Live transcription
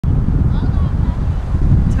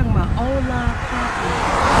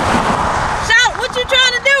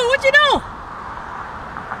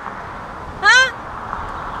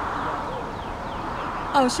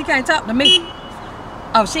Uh-oh, she can't talk to me.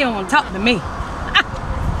 Oh, she don't want to talk to me.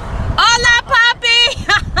 Hola, papi!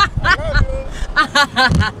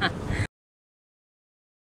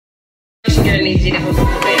 She's gonna need you to host the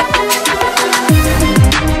bed.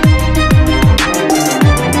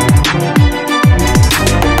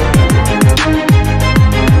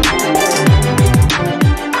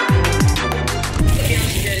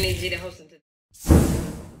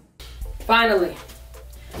 Finally,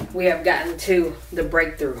 we have gotten to the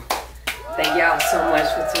breakthrough. Thank y'all so much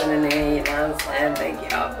for tuning in. You know what I'm saying?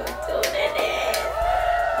 Thank y'all for tuning in.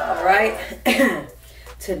 All right.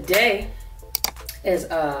 Today is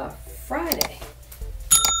Friday.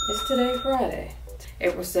 Is today Friday?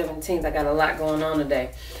 April 17th. I got a lot going on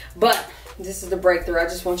today. But this is the breakthrough. I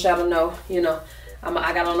just want y'all to know, you know,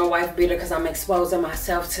 I got on a wife beater because I'm exposing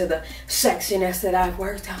myself to the sexiness that I've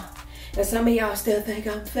worked on. And some of y'all still think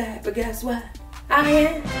I'm fat, but guess what? I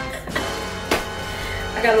am.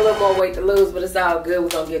 I got a little more weight to lose, but it's all good. We're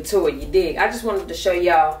going to get to it, you dig? I just wanted to show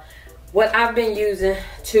y'all what I've been using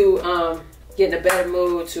to get in a better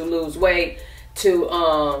mood, to lose weight,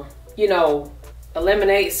 to, you know,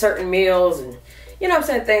 eliminate certain meals and, you know what I'm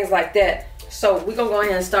saying, things like that. So we're going to go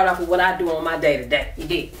ahead and start off with what I do on my day-to-day, you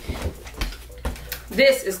dig?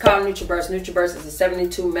 This is called NutriBurst. NutriBurst is a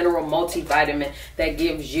 72 mineral multivitamin that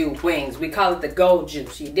gives you wings. We call it the gold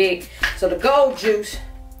juice, you dig? So the gold juice,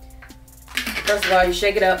 first of all, you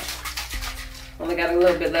shake it up. Only got a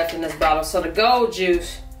little bit left in this bottle. So the gold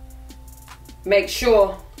juice, make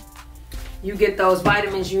sure you get those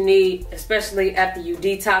vitamins you need, especially after you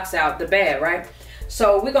detox out the bad, right?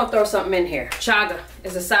 So we're gonna throw something in here. Chaga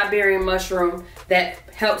is a Siberian mushroom that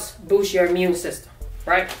helps boost your immune system,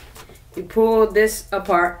 right? You pull this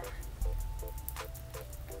apart.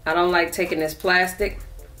 I don't like taking this plastic.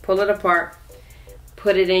 Pull it apart.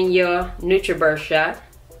 Put it in your NutriBurst shot.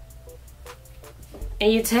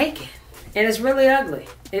 And you take it. And it's really ugly.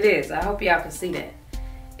 It is. I hope y'all can see that.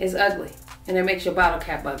 It's ugly. And it makes your bottle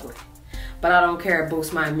cap ugly. But I don't care. It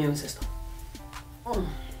boosts my immune system.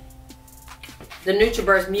 The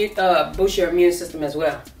NutriBurst boosts your immune system as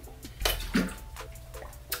well.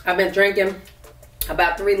 I've been drinking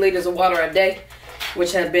about 3 liters of water a day,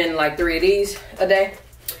 which has been like 3 of these a day.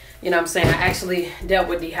 You know what I'm saying? I actually dealt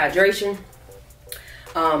with dehydration,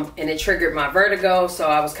 and it triggered my vertigo, so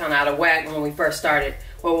I was kind of out of whack when we first started,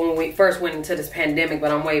 well, when we first went into this pandemic,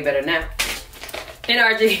 but I'm way better now.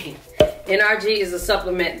 NRG. NRG is a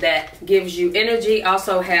supplement that gives you energy,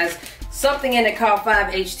 also has something in it called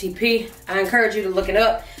 5-HTP. I encourage you to look it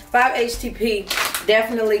up. 5-HTP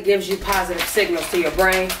definitely gives you positive signals to your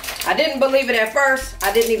brain. I didn't believe it at first.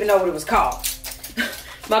 I didn't even know what it was called.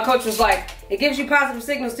 My coach was like, it gives you positive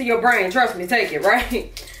signals to your brain. Trust me, take it,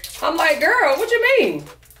 right? I'm like, girl, what you mean?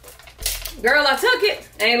 Girl, I took it.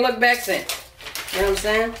 I ain't looked back since. You know what I'm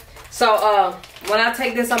saying? So when I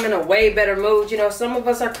take this, I'm in a way better mood. You know, some of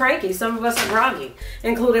us are cranky. Some of us are groggy,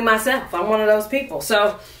 including myself. I'm one of those people.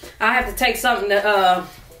 So I have to take something to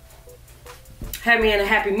have me in a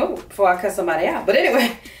happy mood before I cut somebody out. But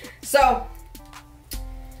anyway, so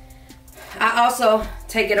I also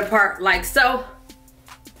take it apart like so.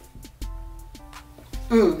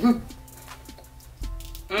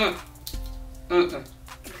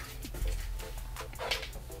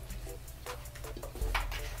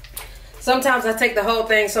 Sometimes I take the whole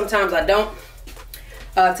thing, sometimes I don't.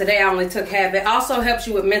 Today I only took half. It also helps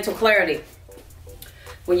you with mental clarity.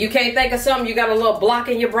 When you can't think of something, you got a little block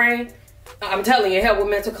in your brain. I'm telling you, it helps with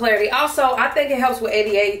mental clarity. Also, I think it helps with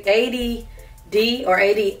ADD or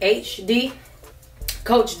ADHD.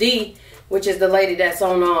 Coach D, which is the lady that's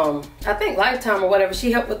on, I think Lifetime or whatever.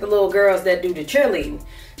 She helped with the little girls that do the cheerleading.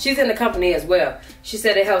 She's in the company as well. She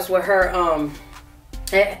said it helps with her,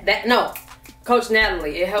 Coach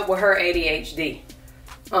Natalie, it helped with her ADHD.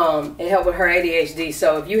 It helped with her ADHD.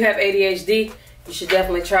 So if you have ADHD, you should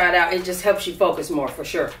definitely try it out. It just helps you focus more for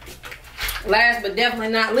sure. Last but definitely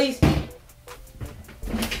not least,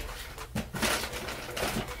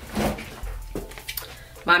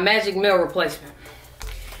 my magic meal replacement.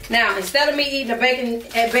 Now, instead of me eating a bacon,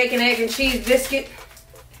 egg, and cheese biscuit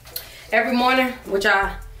every morning, which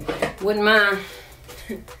I wouldn't mind,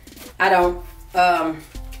 I don't.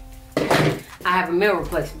 I have a meal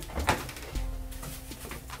replacement.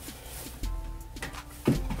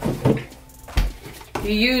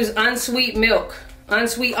 You use unsweet milk,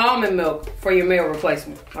 unsweet almond milk for your meal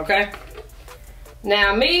replacement, okay?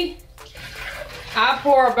 Now me, I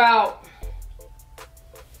pour about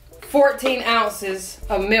 14 ounces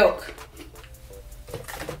of milk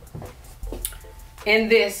in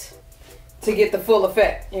this to get the full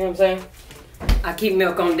effect. You know what I'm saying? I keep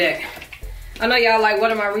milk on deck. I know y'all like,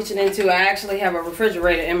 what am I reaching into? I actually have a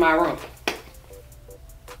refrigerator in my room.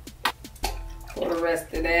 Pour the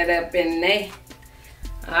rest of that up in there.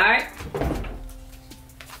 Alright.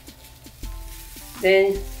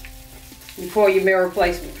 Then you pour your meal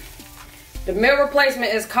replacement. The meal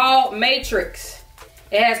replacement is called Matrix.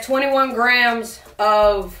 It has 21 grams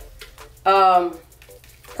of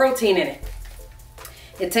protein in it.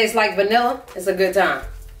 It tastes like vanilla. It's a good time.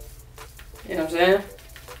 You know what I'm saying?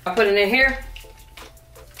 I put it in here.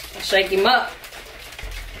 I shake him up.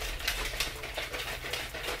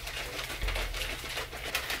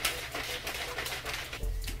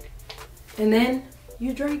 And then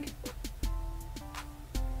you drink.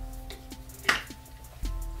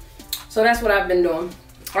 So that's what I've been doing.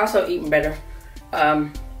 Also eating better.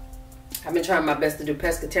 I've been trying my best to do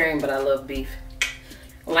pescatarian, but I love beef.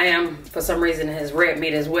 Lamb, for some reason, has red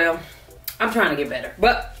meat as well. I'm trying to get better.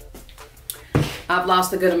 But I've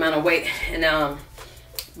lost a good amount of weight. And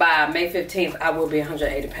by May 15th, I will be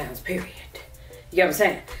 180 pounds, period. You get what I'm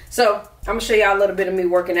saying? So I'm going to show y'all a little bit of me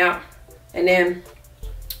working out. And then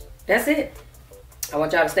that's it. I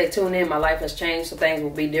want y'all to stay tuned in. My life has changed, so things will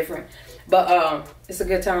be different. But it's a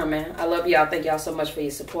good time, man. I love y'all. Thank y'all so much for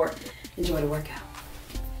your support. Enjoy the workout.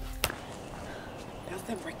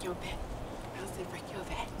 Don't break your back. Don't break your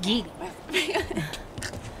back. Get it.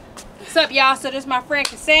 What's up, y'all? So this is my friend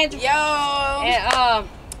Cassandra. Yo. And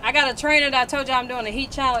I got a trainer that I told you I'm doing a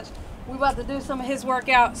heat challenge. We about to do some of his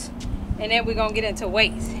workouts, and then we're gonna get into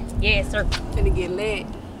weights. Yes, sir. Finna get lit.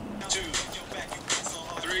 2,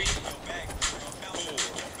 3, 4,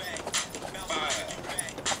 5,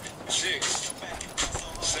 6,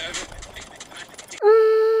 7.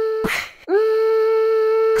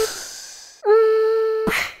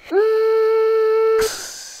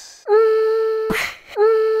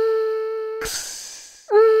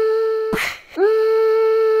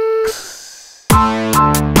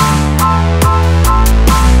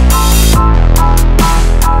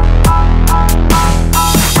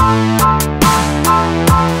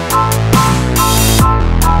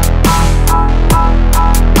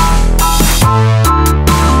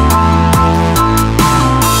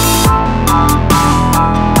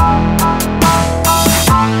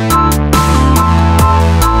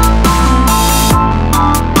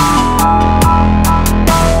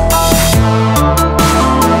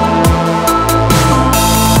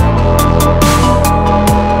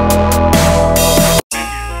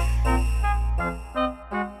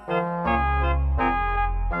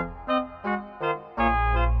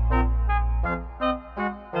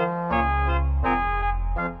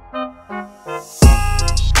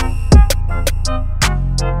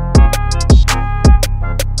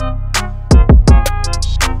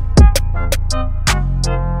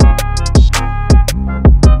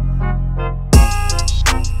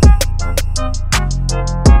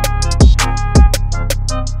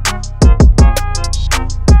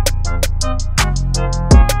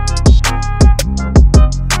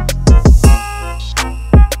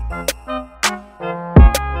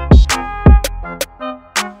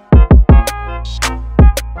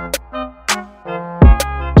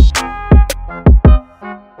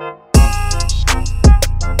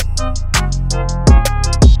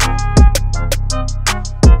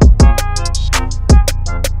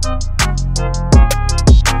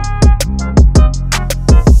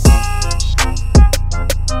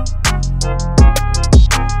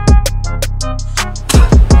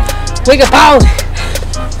 We can pause.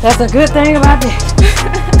 That's a good thing about this.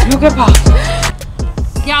 You can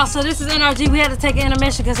pause. Y'all, so this is NRG. We had to take an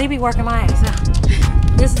intermission because he be working my ass out.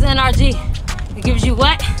 This is NRG. It gives you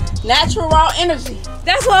what? Natural raw energy.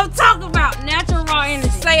 That's what I'm talking about. Natural raw energy.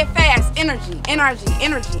 Say it fast. Energy, energy,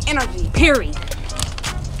 energy, energy. Period.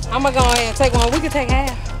 I'm gonna go ahead and take one. We can take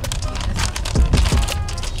half.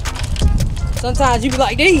 Sometimes you be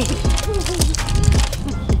like, these.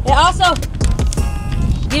 It also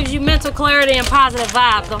gives you mental clarity and positive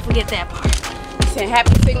vibes. Don't forget that part. Send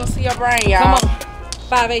happy signals to your brain, y'all. Come on.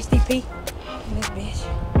 5 HTP in this bitch.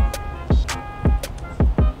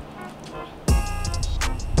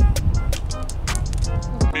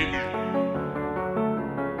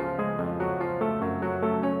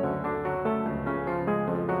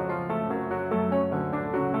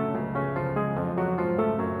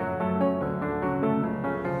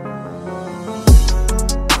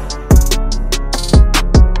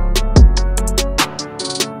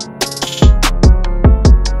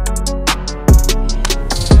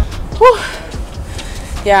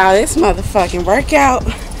 Y'all, this motherfucking workout.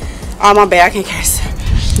 Oh, my bad, I can't curse.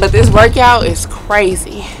 But this workout is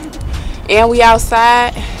crazy. And we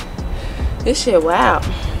outside. This shit, wow.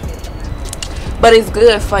 But it's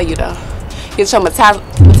good for you, though. get your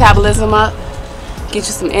metabolism up, get you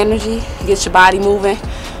some energy, get your body moving.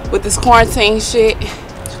 With this quarantine shit,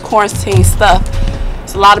 quarantine stuff,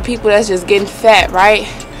 there's a lot of people that's just getting fat, right?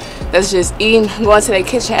 That's just eating, going to their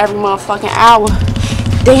kitchen every motherfucking hour.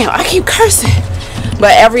 Damn, I keep cursing.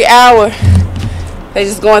 But every hour, they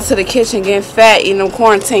just going to the kitchen getting fat, eating them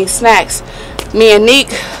quarantine snacks. Me and Neek,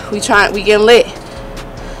 we getting lit.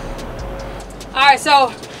 Alright,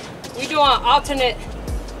 so we doing alternate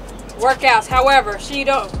workouts. However, she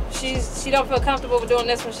don't feel comfortable with doing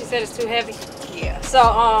this one. She said it's too heavy. Yeah. So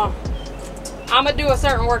I'm gonna do a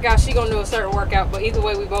certain workout. She gonna do a certain workout. But either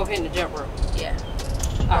way, we both hitting the jump rope. Yeah.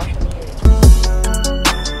 All right.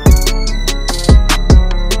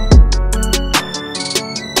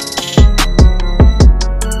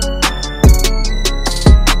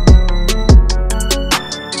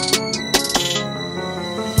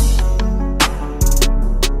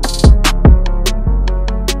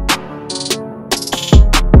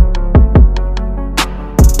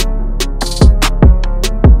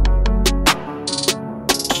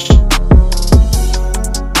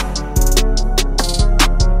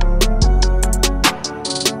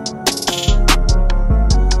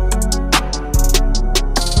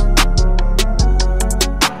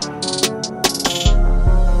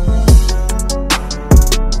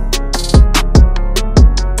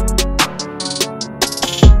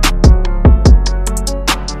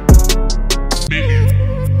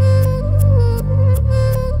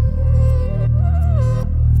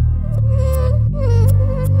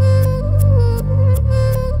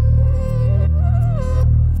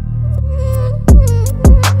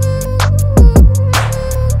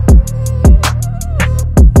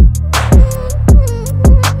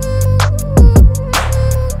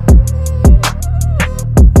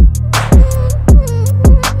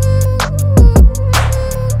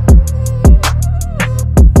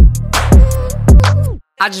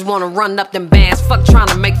 I just wanna run up them bands, fuck trying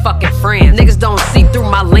to make fucking friends. Niggas don't see through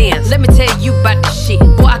my lens. Let me tell you about the shit.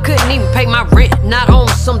 Boy, I couldn't even pay my rent. Not on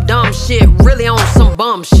some dumb shit, really on some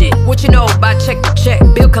bum shit. What you know about check to check?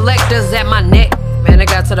 Bill collectors at my neck. Man, it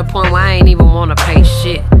got to the point where I ain't even wanna pay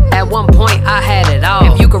shit. At one point, I had it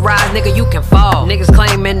all. If you can rise, nigga, you can fall. Niggas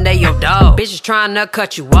claiming they your dog. Bitches trying to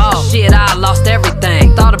cut you off. Shit, I lost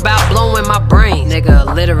everything. Thought about blowing my brain.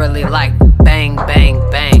 Nigga, literally like bang, bang,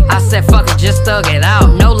 bang. I said, fuck it, just thug it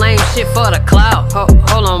out. No lame shit for the clout.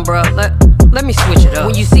 Hold on, bro. Let me switch it up.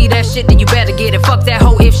 When you see that shit, then you better get it. Fuck that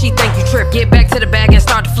hoe if she think you trip. Get back to the bag and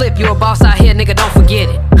start to flip. You a boss out here, nigga, don't forget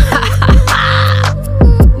it.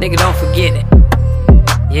 Nigga, don't forget it.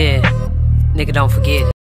 Yeah, nigga, don't forget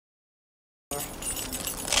it.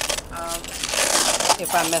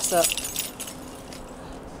 If I mess up.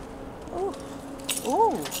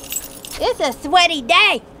 Ooh, it's a sweaty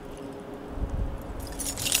day.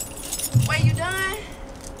 Wait, you done?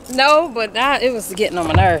 No, but it was getting on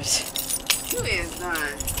my nerves. You is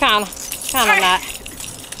done. Kinda not.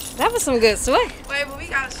 That was some good sweat. Wait, but we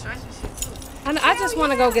gotta stretch this shit too. I just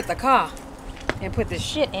want to go get the car and put this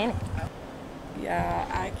shit in it. Yeah,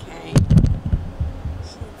 I can't.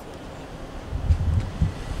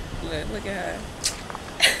 Look at her.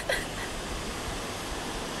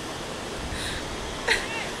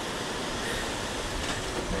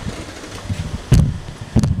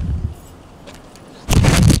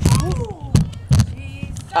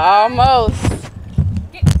 Almost.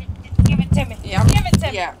 Give it to me. Yeah, Give it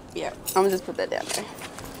to me. Yeah. I'm gonna just put that down there.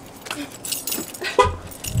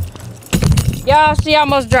 Y'all, she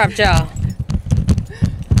almost dropped y'all.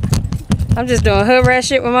 I'm just doing hood rat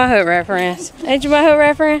shit with my hood rat friends. Ain't you my hood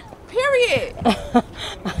rat friend? Period.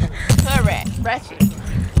 Hood rat. Ratchet.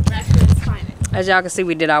 Ratchet is fine. As y'all can see,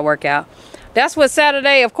 we did our workout. That's what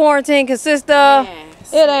Saturday of quarantine consists of.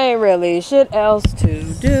 Yes. It ain't really shit else to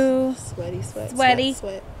do. Sweaty sweat. Sweaty.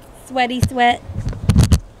 Sweat. Sweaty sweat.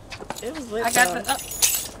 It was lit. I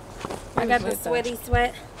got the sweaty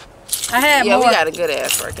sweat. I had Yeah, more. we got a good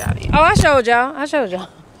ass workout in. Oh, I showed y'all.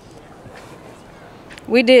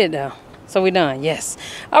 We did though. So we done. Yes.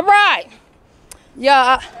 All right.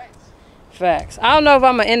 Yeah. Facts. I don't know if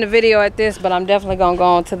I'm gonna end the video at this, but I'm definitely gonna go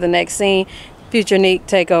on to the next scene. Future Neek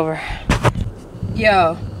takeover.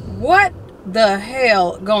 Yo, what the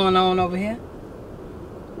hell going on over here?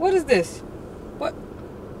 What is this?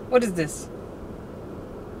 What is this?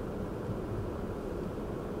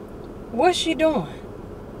 What's she doing?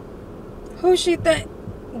 Who she think?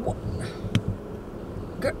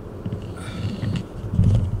 Girl.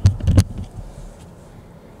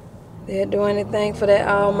 They'll do anything for that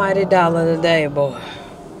almighty dollar today, boy.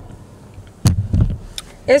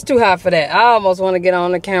 It's too hot for that. I almost want to get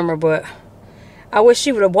on the camera, but I wish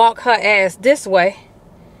she would have walked her ass this way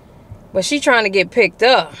But she trying to get picked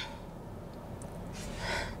up.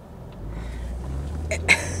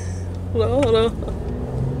 Hold on.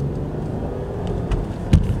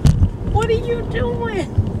 What are you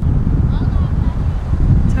doing?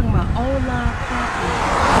 Talking about hola, papi.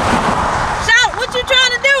 Shout! What you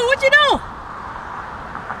trying to do? What you doing?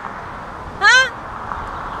 Huh?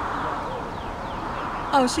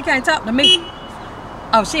 Oh, she can't talk to me.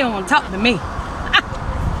 Oh, she don't want to talk to me.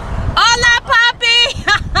 Hola, papi!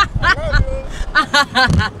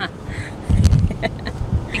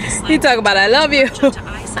 He talking about I love you.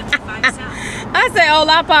 I say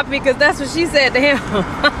hola, papi, because that's what she said to him.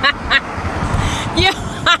 Yeah.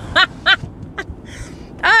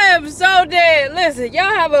 I am so dead. Listen, y'all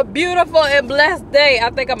have a beautiful and blessed day. I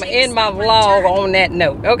think I'm going to end my vlog on that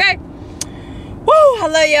note, okay? Woo, I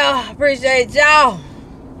love y'all. Appreciate y'all.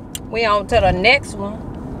 We on to the next one.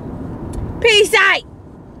 Peace out.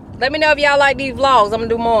 Let me know if y'all like these vlogs. I'm going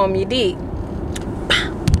to do more of them. You dig?